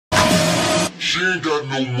She ain't got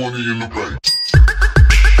no money in the bank.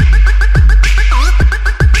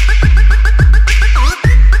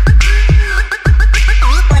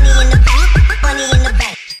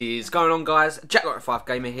 What is going on, guys? Jack5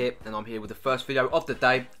 Gamer here, and I'm here with the first video of the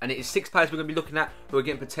day, and it is 6 players we're going to be looking at who are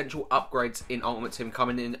getting potential upgrades in Ultimate Team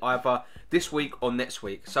coming in either this week or next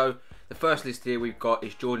week. So the first list here we've got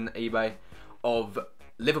is Jordan EBay of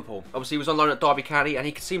Liverpool. Obviously he was on loan at Derby County and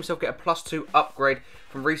he can see himself get a +2 upgrade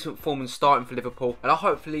from recent form and starting for Liverpool, and I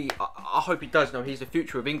hope he does. He's the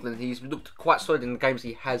future of England. He's looked quite solid in the games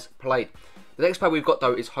he has played. The next player we've got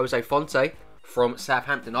though is Jose Fonte from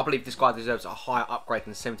Southampton. I believe this guy deserves a higher upgrade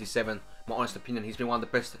than 77. My honest opinion, he's been one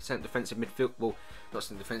of the best central defensive midfield, well, not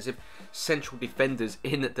central defensive, central defenders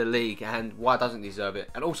in the league, and why doesn't he deserve it?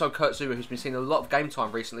 And also Kurt Zouma, who's been seeing a lot of game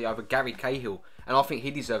time recently over Gary Cahill, and I think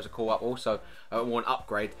he deserves a call up also, or an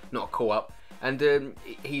upgrade, not a call up. And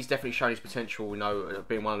he's definitely shown his potential,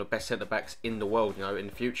 being one of the best centre backs in the world, in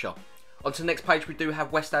the future. On to the next page, we do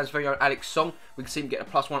have West Ham's very own Alex Song. We can see him get a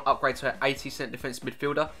 +1 upgrade to an 80% defensive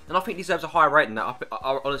midfielder, and I think he deserves a higher rating than that.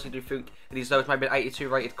 I honestly do think he deserves maybe an 82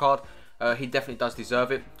 rated card. He definitely does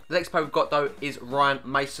deserve it. The next player we've got though is Ryan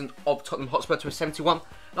Mason of Tottenham Hotspur to a 71,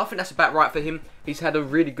 and I think that's about right for him. He's had a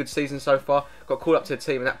really good season so far, got called up to the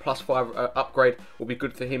team, and that +5 upgrade will be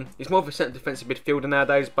good for him. He's more of a centre defensive midfielder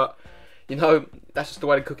nowadays, but that's just the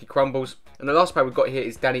way the cookie crumbles. And the last player we've got here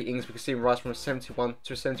is Danny Ings. We can see him rise from a 71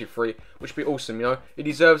 to a 73, which would be awesome, He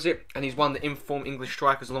deserves it, and he's one of the informed English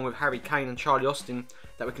strikers along with Harry Kane and Charlie Austin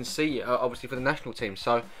that we can see, obviously, for the national team.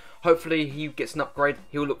 So hopefully he gets an upgrade.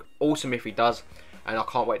 He'll look awesome if he does, and I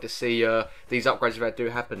can't wait to see these upgrades if they do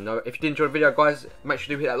happen. If you did enjoy the video, guys, make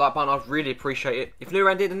sure you do hit that like button. I'd really appreciate it. If you're new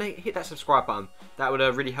around here, then hit that subscribe button. That would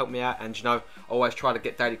really help me out, and always try to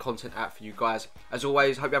get daily content out for you guys. As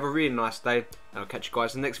always, hope you have a really nice day, and I'll catch you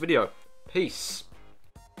guys in the next video. Peace.